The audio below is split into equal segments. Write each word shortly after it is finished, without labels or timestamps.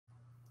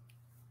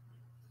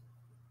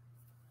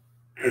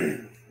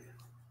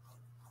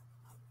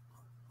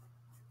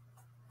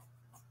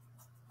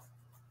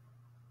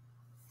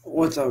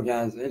What's up,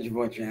 guys? It's your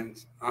boy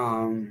Chance.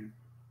 And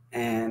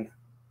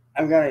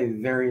I've got a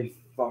very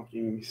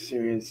fucking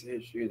serious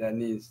issue that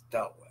needs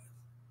dealt with.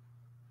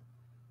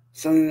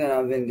 Something that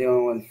I've been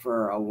dealing with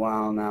for a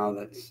while now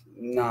that's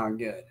not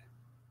good.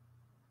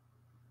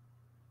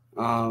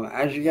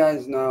 As you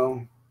guys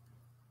know,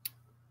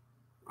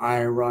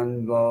 I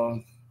run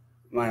both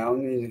my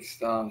own music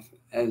stuff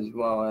as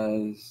well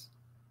as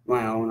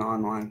my own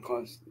online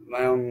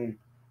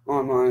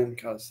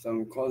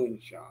custom clothing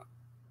shop.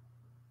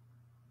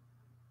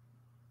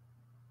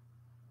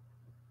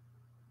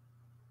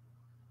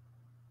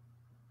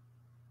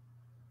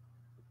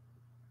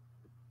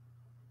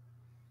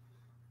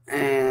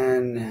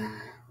 And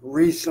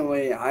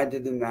recently I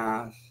did the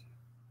math.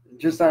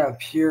 Just out of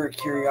pure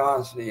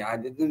curiosity, I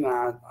did the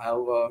math, I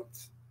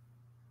looked,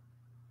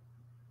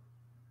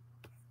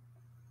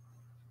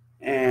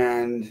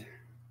 and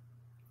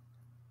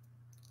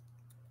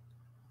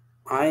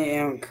I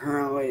am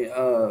currently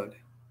owed,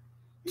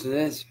 to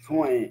this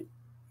point,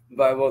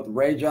 by both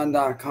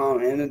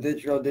Rayjohn.com and the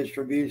digital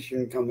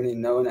distribution company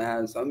known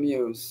as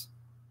Amuse.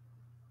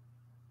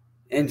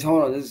 In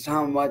total, this is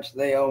how much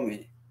they owe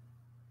me.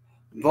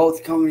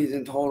 Both companies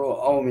in total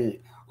owe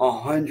me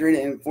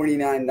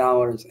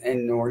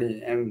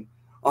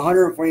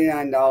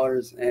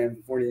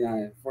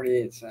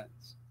 $149.48.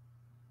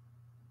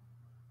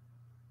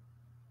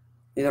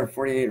 Either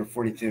 48 or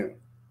 42.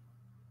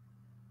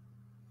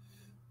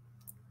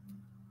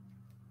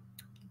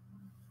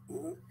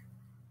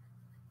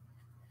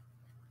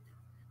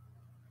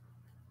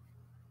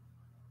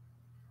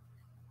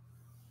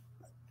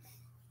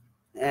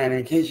 And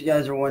in case you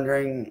guys are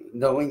wondering,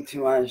 the link to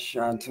my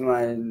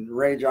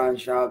Ray John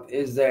shop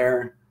is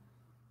there.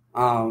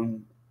 Matter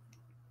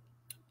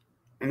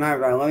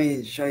of fact, let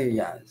me show you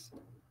guys.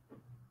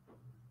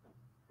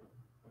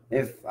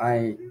 If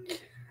I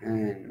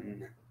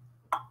can.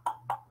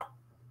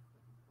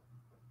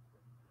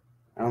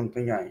 I don't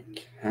think I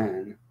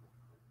can.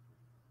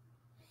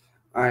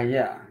 Alright,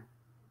 yeah.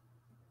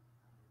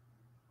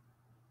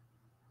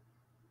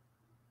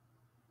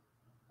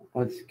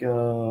 Let's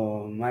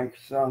go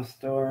Microsoft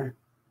Store.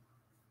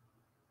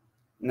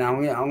 Now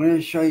I'm going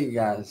to show you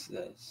guys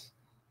this.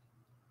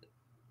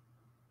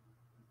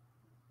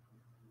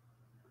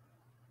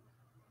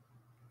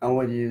 I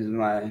would use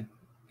my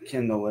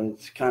Kindle, but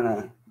it's kind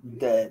of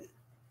dead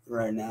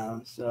right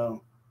now,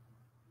 so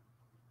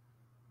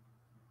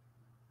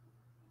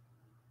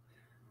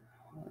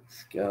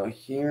let's go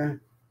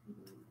here.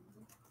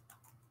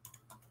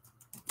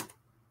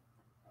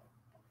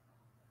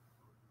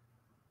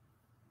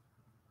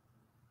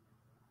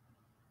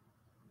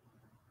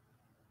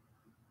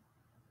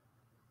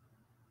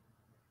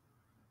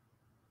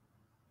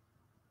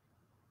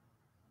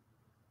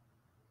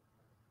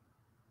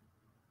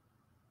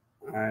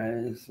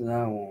 Alright, so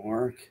that won't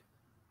work.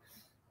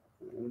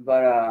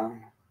 But,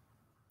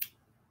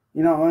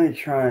 let me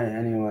try it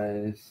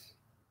anyways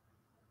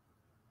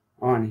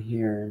on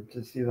here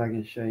to see if I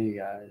can show you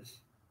guys.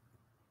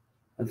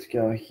 Let's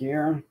go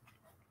here.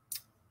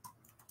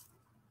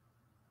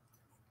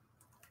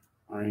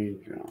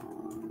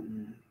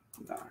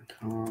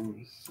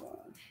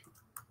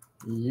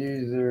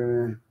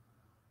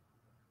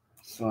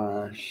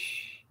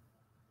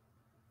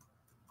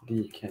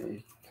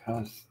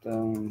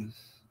 Customs.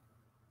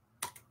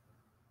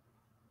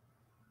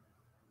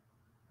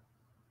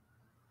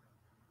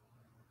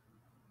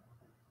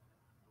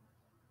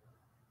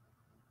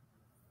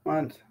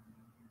 What?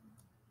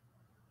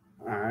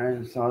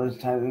 Alright, so I'll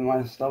just type in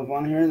my stuff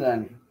on here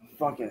then.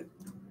 Fuck it.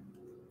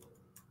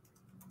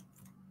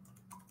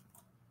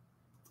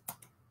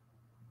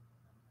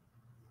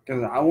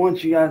 Because I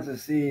want you guys to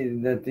see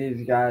that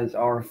these guys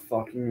are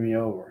fucking me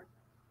over.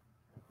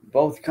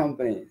 Both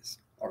companies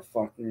are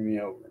fucking me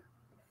over.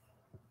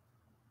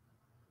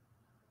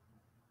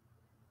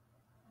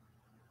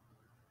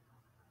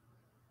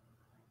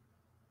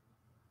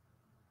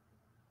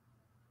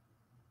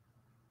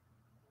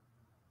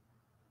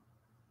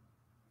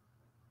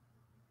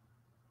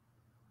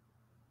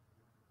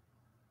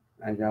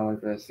 I got like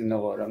this in the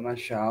load up my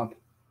shop.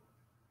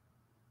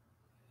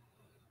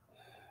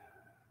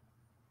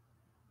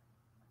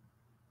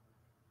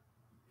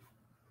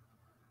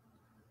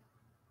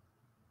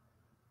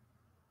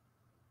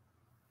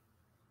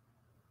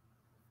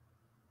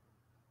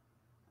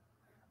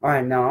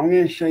 Alright, now I'm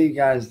going to show you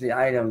guys the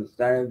items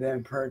that have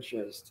been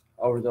purchased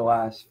within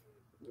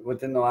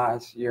the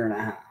last year and a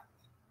half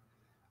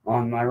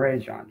on my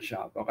Rayjohn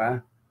shop,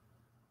 okay?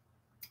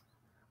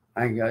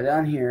 I go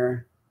down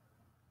here.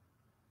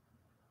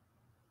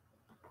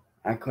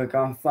 I click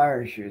on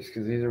fire shoes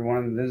because this is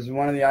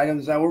one of the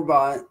items that were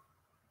bought.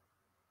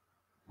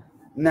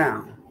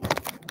 Now,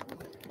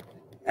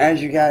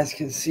 as you guys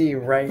can see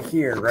right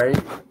here, right?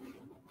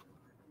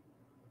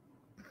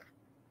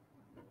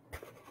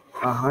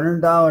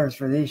 $100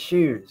 for these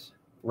shoes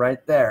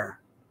right there.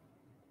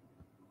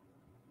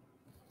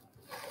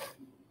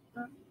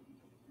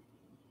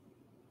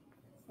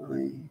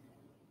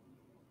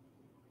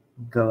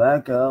 Go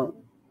Echo.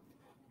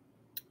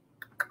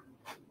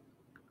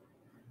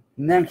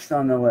 Next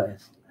on the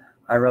list,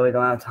 I really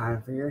don't have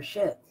time for your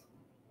shit.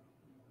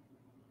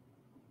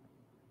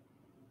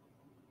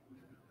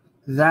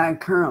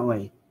 That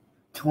currently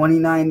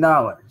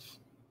 $29.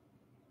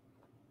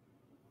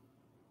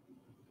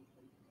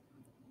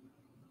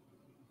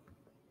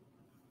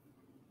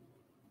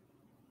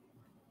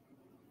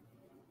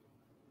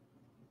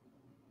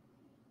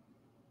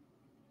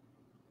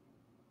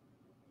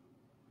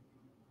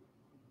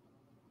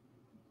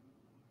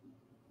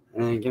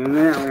 And give me a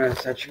minute, I'm going to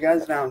set you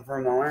guys down for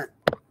a moment.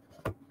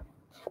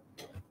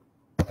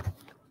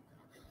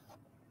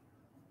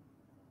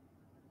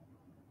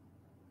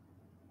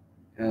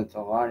 It's a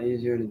lot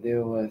easier to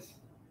deal with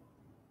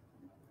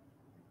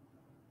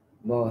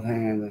both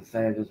hands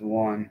instead of just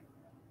one.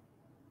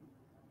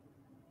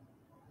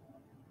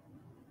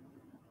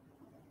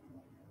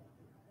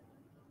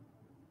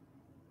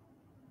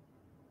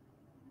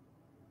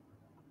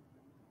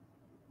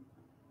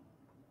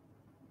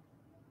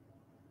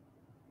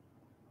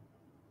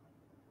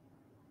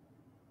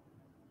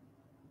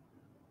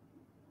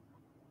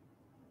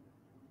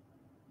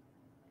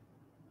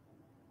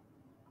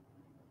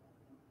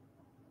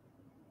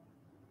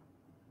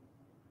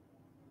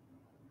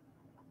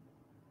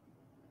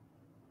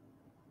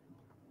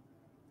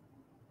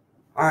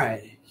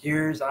 Alright,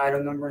 here's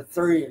item number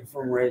 3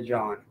 from Ray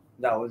John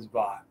that was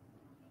bought.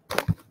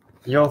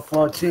 Yo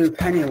Flow 2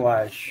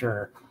 Pennywise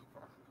shirt.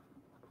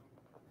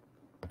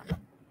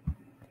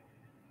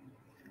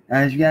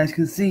 As you guys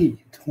can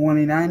see,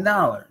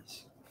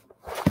 $29.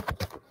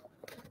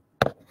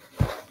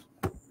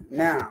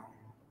 Now,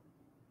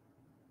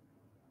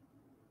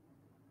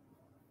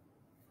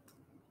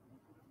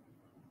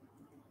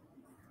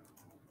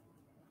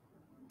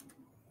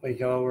 we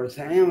go over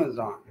to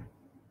Amazon.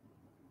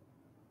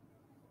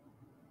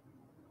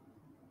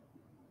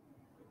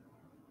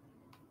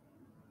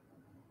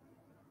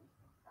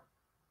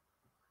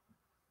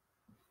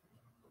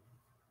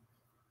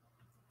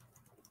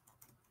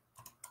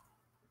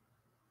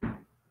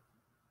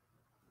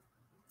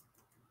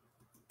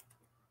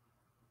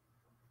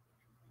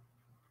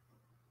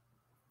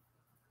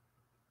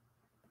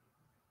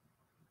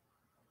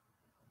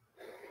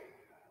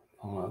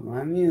 Pull up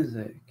my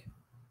music.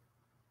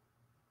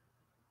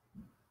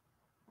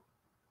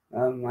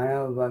 My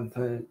album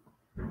put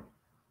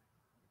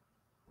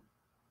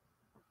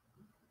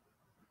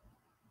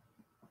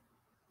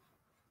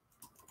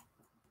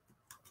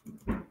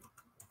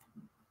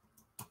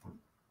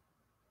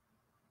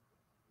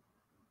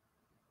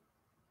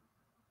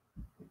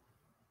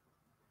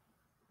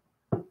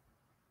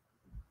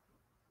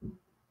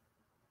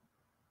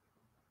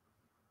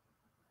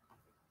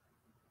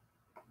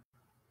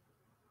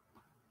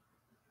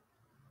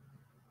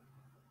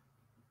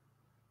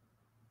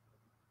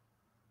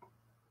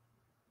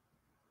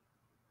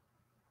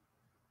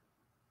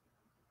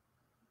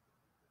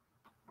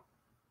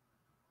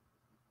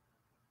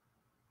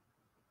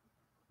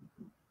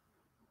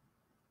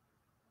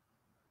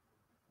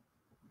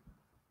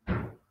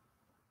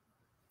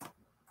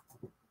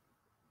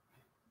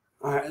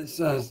Alright,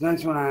 so this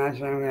next one I'm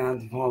going to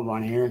have to pull up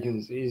on here because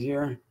it's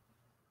easier.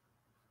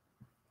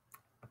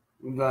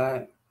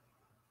 But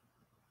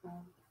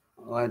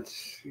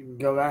let's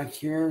go back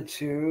here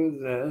to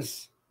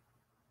this.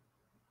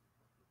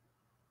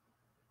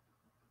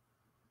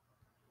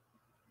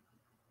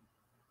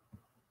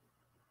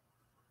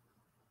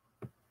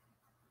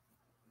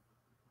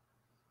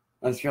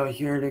 Let's go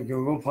here to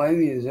Google Play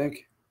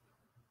Music.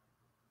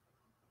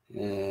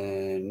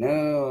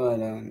 No, I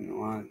don't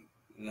want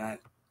that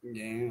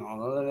game,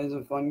 although it is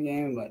a fun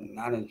game, but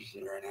not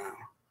interested right now.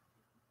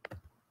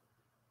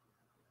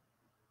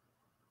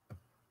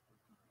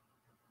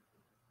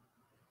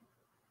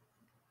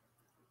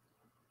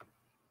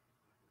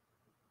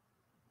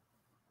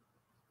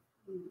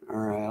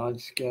 Alright,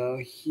 let's go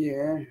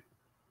here.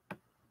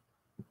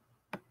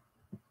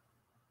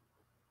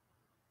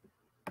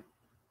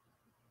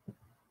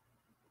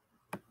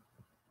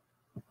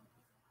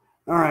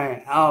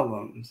 Alright,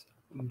 albums.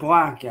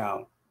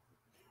 Blackout,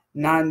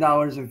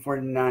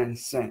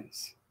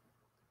 $9.49.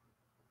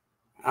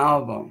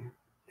 Album,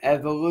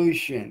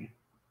 Evolution,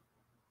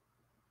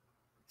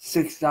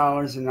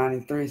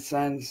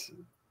 $6.93.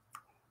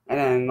 And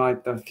then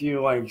like the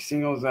few like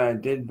singles that I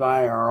did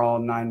buy are all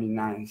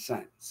 99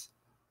 cents.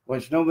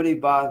 Which nobody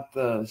bought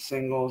the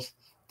singles,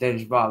 they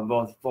just bought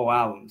both full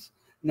albums.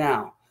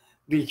 Now,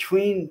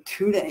 between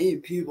 2 to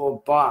 8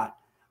 people bought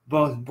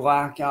both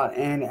Blackout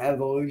and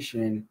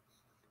Evolution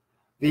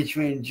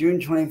between June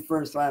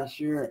 21st last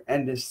year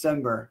and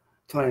December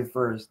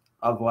 21st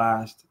of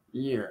last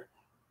year.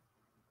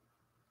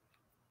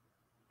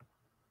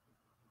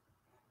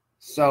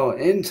 So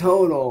in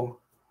total,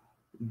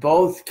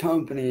 both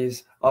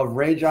companies of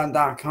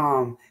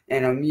Rayjohn.com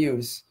and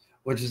Amuse,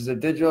 which is a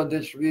digital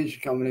distribution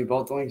company,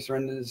 both links are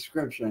in the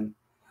description,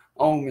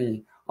 owe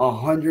me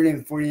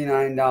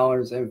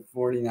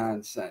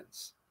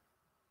 $149.49.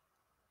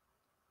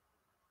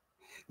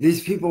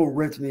 These people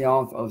ripped me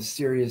off of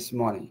serious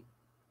money.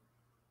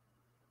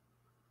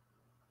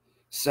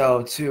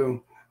 So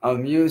to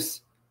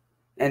Amuse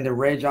and to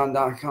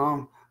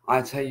RageOn.com,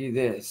 I tell you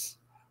this,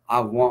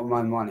 I want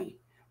my money,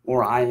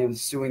 or I am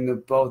suing the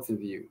both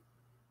of you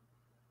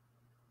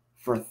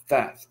for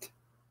theft.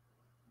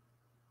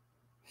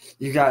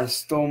 You guys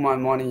stole my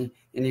money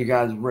and you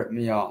guys ripped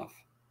me off.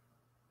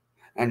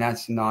 And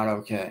that's not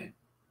okay.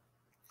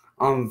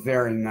 I'm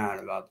very mad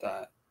about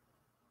that.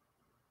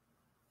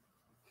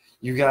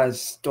 You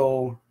guys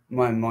stole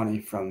my money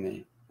from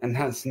me, and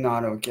that's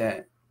not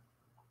okay.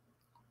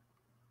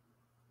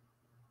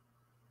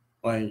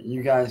 Like,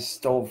 you guys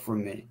stole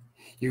from me.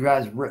 You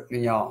guys ripped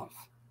me off.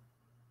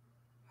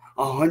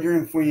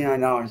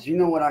 $149. You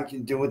know what I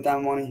could do with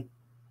that money?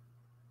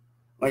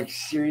 Like,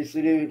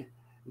 seriously, dude?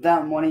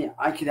 That money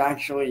I could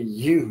actually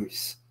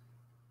use.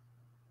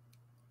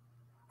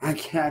 I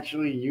could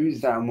actually use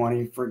that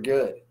money for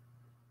good.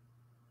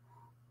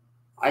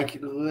 I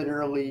could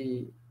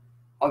literally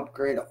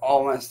upgrade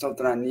all my stuff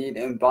that I need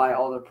and buy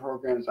all the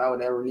programs I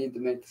would ever need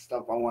to make the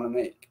stuff I want to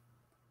make.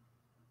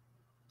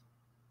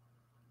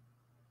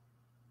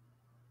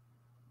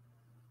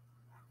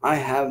 I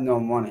have no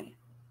money.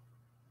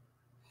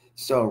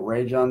 So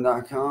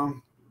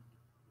RageOn.com,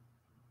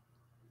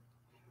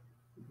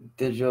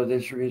 digital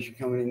distribution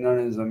company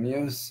known as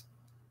Amuse,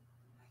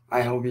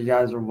 I hope you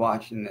guys are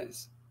watching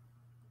this.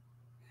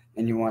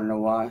 And you want to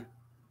know why?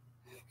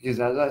 Because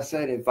as I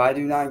said, if I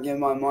do not get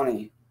my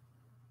money,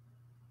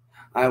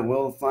 I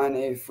will find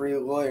a free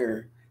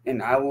lawyer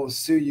and I will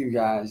sue you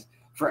guys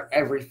for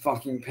every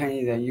fucking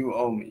penny that you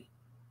owe me.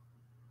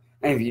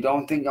 And if you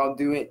don't think I'll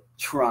do it,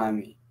 try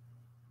me.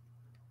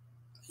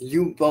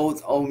 You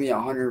both owe me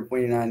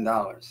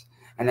 $149,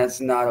 and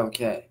that's not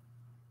okay.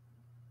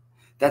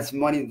 That's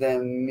money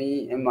that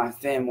me and my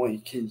family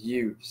could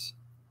use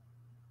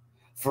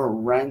for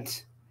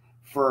rent,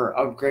 for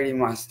upgrading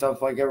my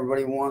stuff like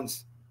everybody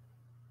wants.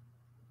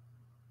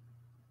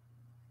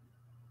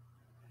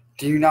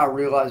 Do you not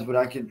realize what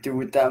I could do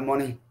with that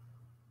money?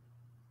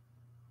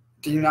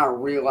 Do you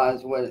not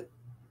realize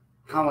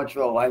how much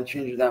of a life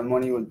changer that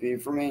money would be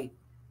for me?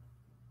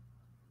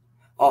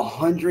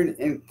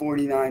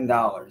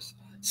 $149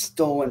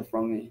 stolen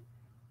from me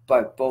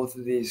by both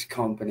of these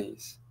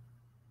companies.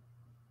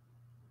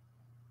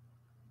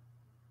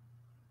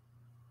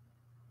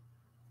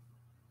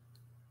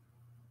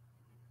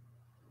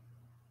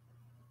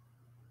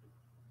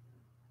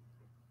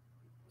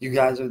 You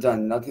guys have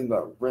done nothing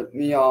but rip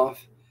me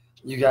off.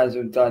 You guys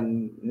have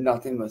done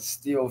nothing but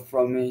steal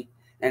from me,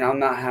 and I'm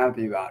not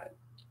happy about it.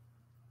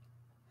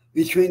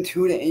 Between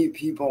 2 to 8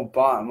 people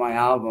bought my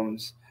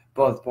albums,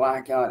 both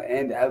Blackout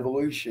and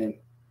Evolution,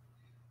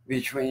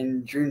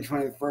 between June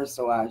 21st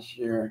of last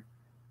year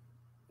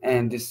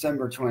and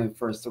December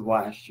 21st of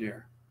last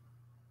year.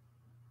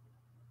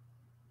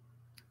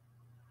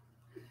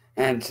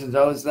 And to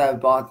those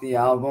that bought the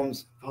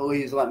albums,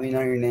 please let me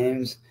know your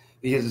names,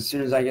 because as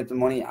soon as I get the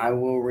money, I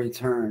will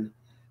return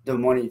the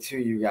money to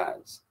you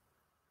guys.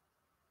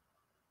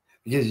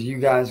 Because you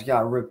guys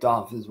got ripped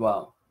off as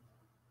well.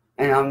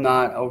 And I'm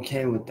not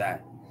okay with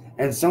that.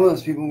 And some of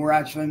those people were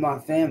actually my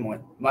family,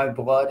 my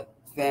blood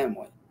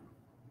family.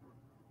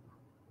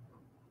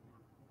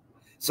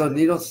 So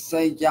needless to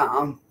say, yeah,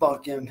 I'm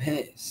fucking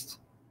pissed.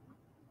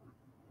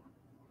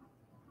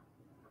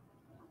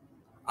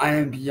 I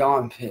am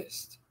beyond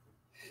pissed.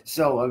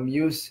 So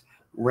Amuse,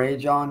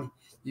 RageOn,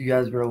 you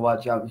guys better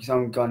watch out, because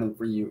I'm gunning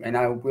for you, and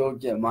I will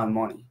get my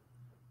money.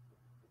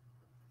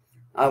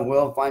 I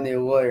will find a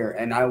lawyer,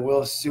 and I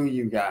will sue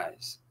you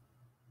guys.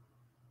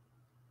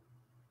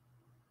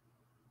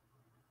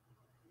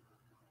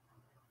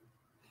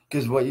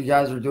 Because what you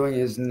guys are doing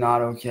is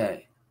not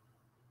okay.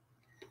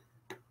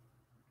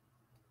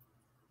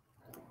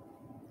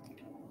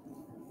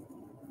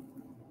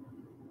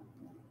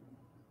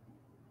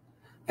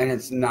 And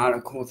it's not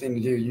a cool thing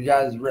to do. You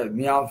guys ripped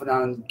me off,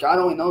 and God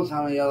only knows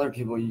how many other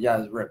people you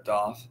guys ripped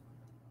off.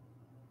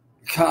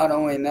 God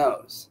only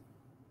knows.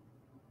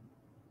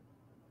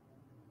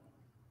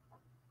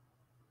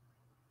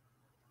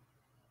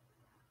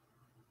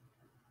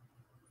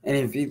 And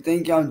if you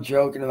think I'm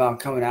joking about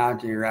coming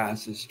after your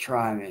asses,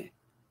 try me.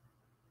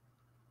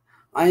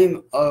 I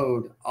am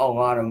owed a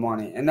lot of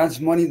money. And that's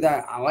money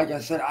that, like I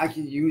said, I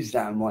can use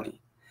that money.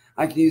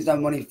 I can use that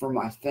money for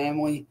my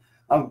family,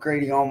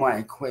 upgrading all my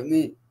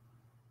equipment.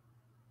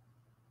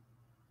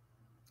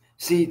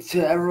 See,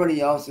 to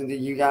everybody else and to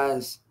you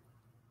guys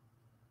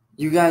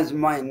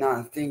might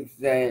not think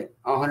that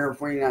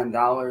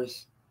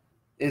 $149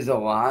 is a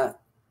lot.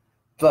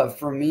 But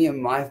for me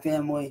and my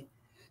family,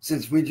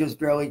 since we just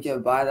barely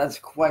get by, that's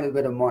quite a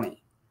bit of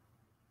money.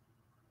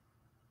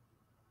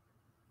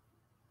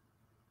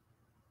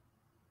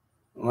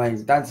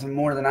 Like, that's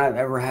more than I've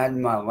ever had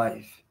in my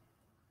life.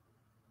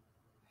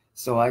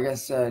 So like I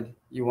said,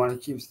 you want to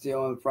keep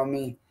stealing from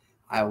me,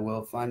 I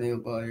will find a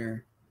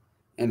lawyer,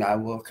 and I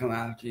will come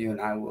after you,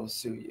 and I will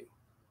sue you.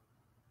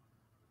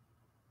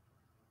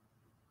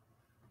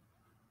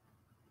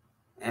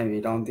 And if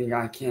you don't think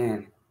I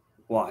can,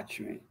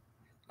 watch me.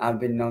 I've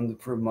been known to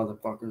prove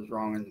motherfuckers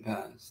wrong in the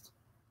past.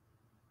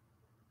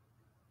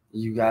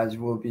 You guys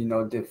will be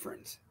no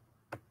different.